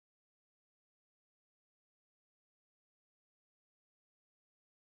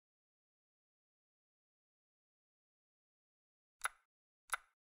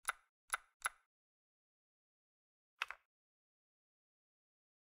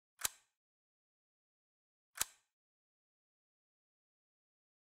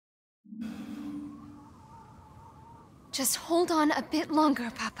Just hold on a bit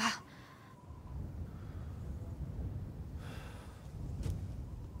longer, Papa.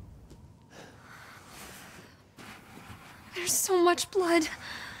 There's so much blood.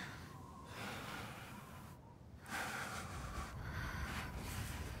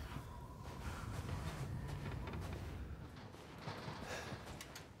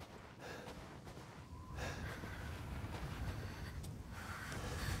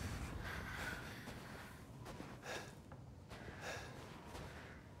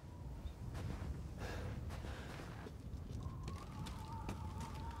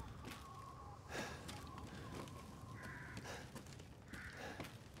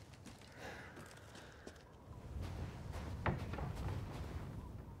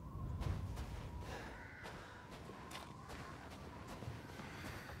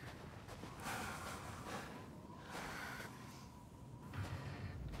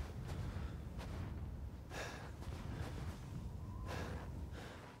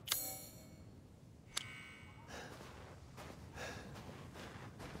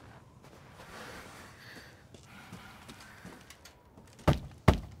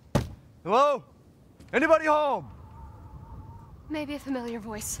 Hello? Anybody home? Maybe a familiar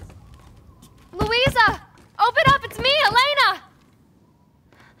voice. Louisa! Open up! It's me, Elena!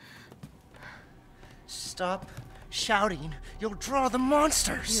 Stop shouting. You'll draw the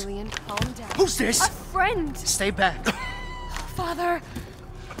monsters. Julian, calm down. Who's this? A friend! Stay back. Father!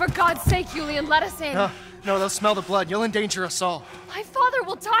 For God's sake, Julian, let us in. No, they'll smell the blood. You'll endanger us all. My father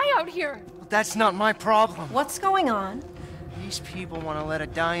will die out here. That's not my problem. What's going on? These people want to let a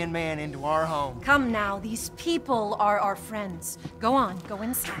dying man into our home. Come now, these people are our friends. Go on, go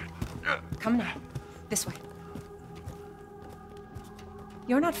inside. Come now, this way.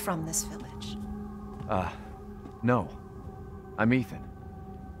 You're not from this village. No. I'm Ethan.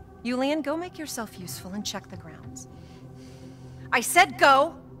 Julian, go make yourself useful and check the grounds. I said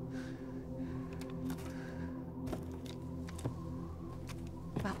go!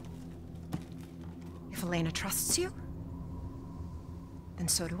 Well, if Elena trusts you, then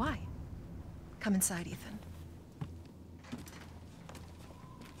so do I. Come inside, Ethan.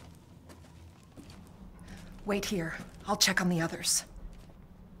 Wait here. I'll check on the others.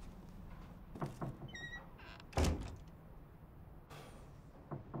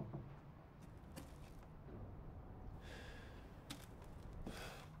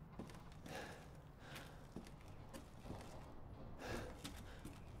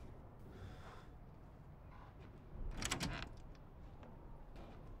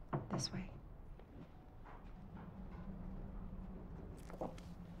 This way.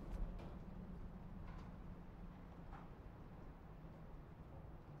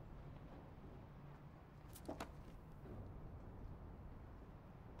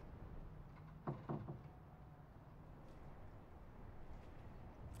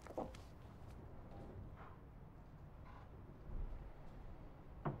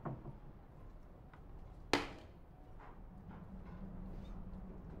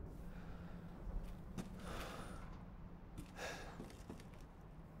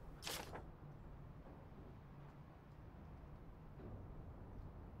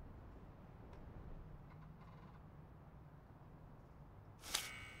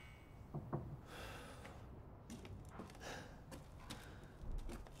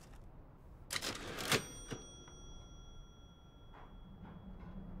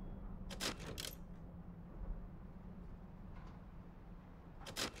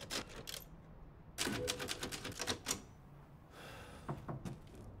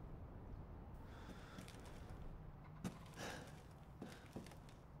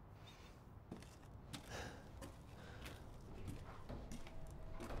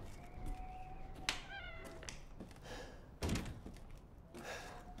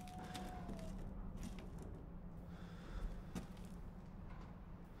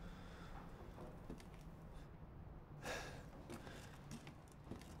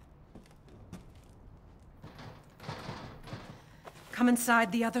 Come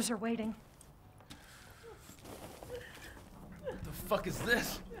inside, the others are waiting. What the fuck is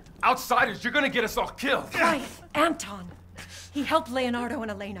this? Outsiders, you're gonna get us all killed! Quiet, Anton! He helped Leonardo and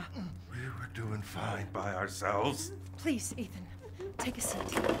Elena. We were doing fine by ourselves. Please, Ethan, take a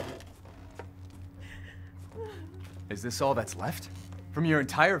seat. Is this all that's left? From your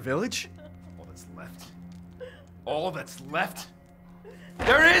entire village? All that's left? All that's left?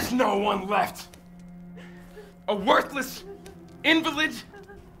 There is no one left! A worthless invalid,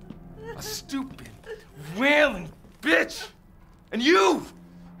 a stupid, wailing bitch, and you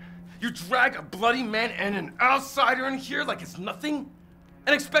drag a bloody man and an outsider in here like it's nothing?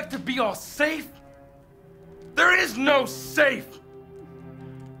 and expect to be all safe? There is no safe!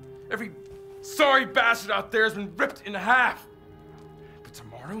 Every sorry bastard out there has been ripped in half. But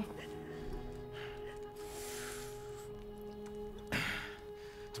tomorrow?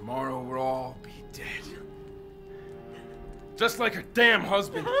 Tomorrow we'll all be dead. Just like her damn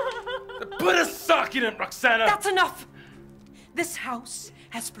husband. Put a sock in it, Roxana! That's enough! This house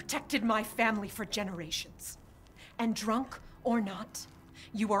has protected my family for generations. And drunk or not,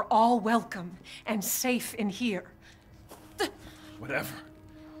 you are all welcome and safe in here. Whatever.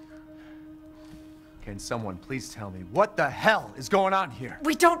 Can someone please tell me what the hell is going on here?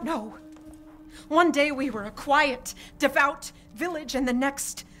 We don't know. One day we were a quiet, devout village, and the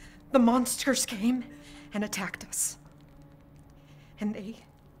next, the monsters came and attacked us. And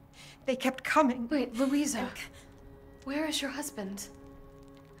they kept coming. Wait, Luisa. Where is your husband?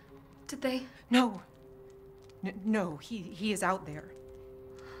 Did they? No. No, he is out there.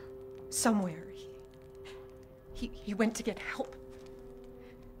 Somewhere. He went to get help.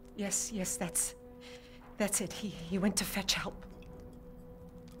 Yes, that's it. He went to fetch help.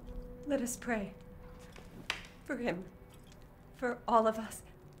 Let us pray. For him. For all of us.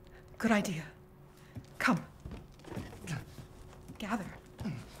 Good idea. Come. Gather.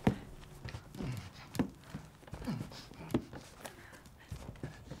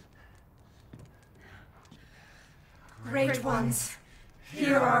 Great ones,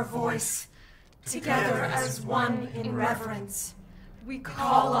 hear our voice. Together as one in reverence, we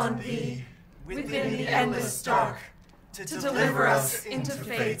call on thee within the endless dark to deliver us into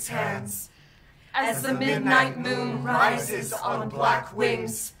fate's hands. As the midnight moon rises on black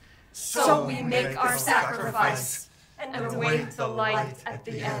wings, so we make our sacrifice and await the light at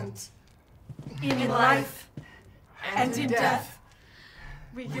the end. In life and in death,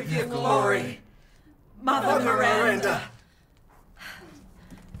 we give you glory, Mother Miranda.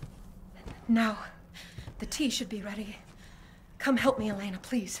 Now, the tea should be ready. Come help me, Elena,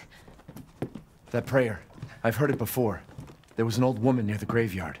 please. That prayer. I've heard it before. There was an old woman near the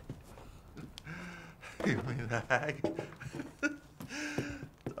graveyard. You mean the hag?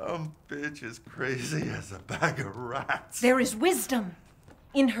 Dumb bitch is crazy as a bag of rats. There is wisdom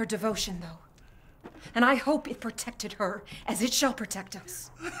in her devotion, though. And I hope it protected her as it shall protect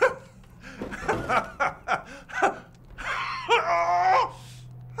us. What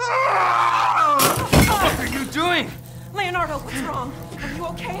are you doing? Leonardo, what's wrong? Are you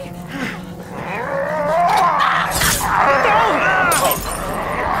okay?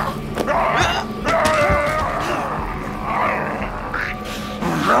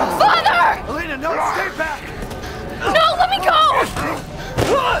 Father! Elena, no, stay back! No, let me go!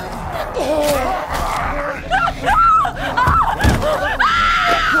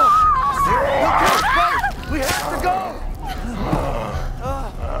 We have to go!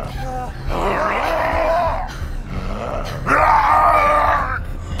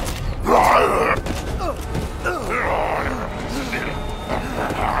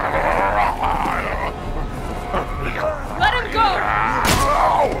 Let him go!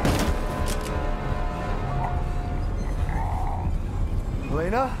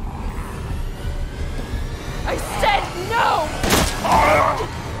 Elena? I said no!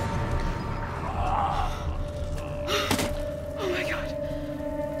 Oh my God.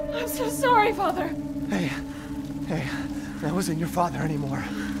 I'm so sorry, Father. Hey, that wasn't your father anymore.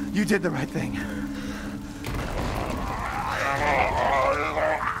 You did the right thing.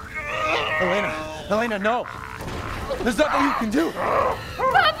 Elena, no! There's nothing you can do!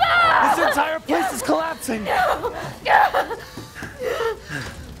 Papa! This entire place is collapsing!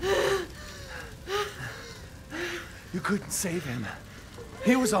 You couldn't save him.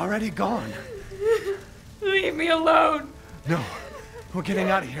 He was already gone. Leave me alone. No, we're getting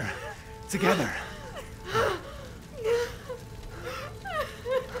out of here. Together.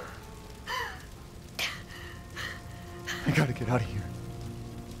 I gotta get out of here.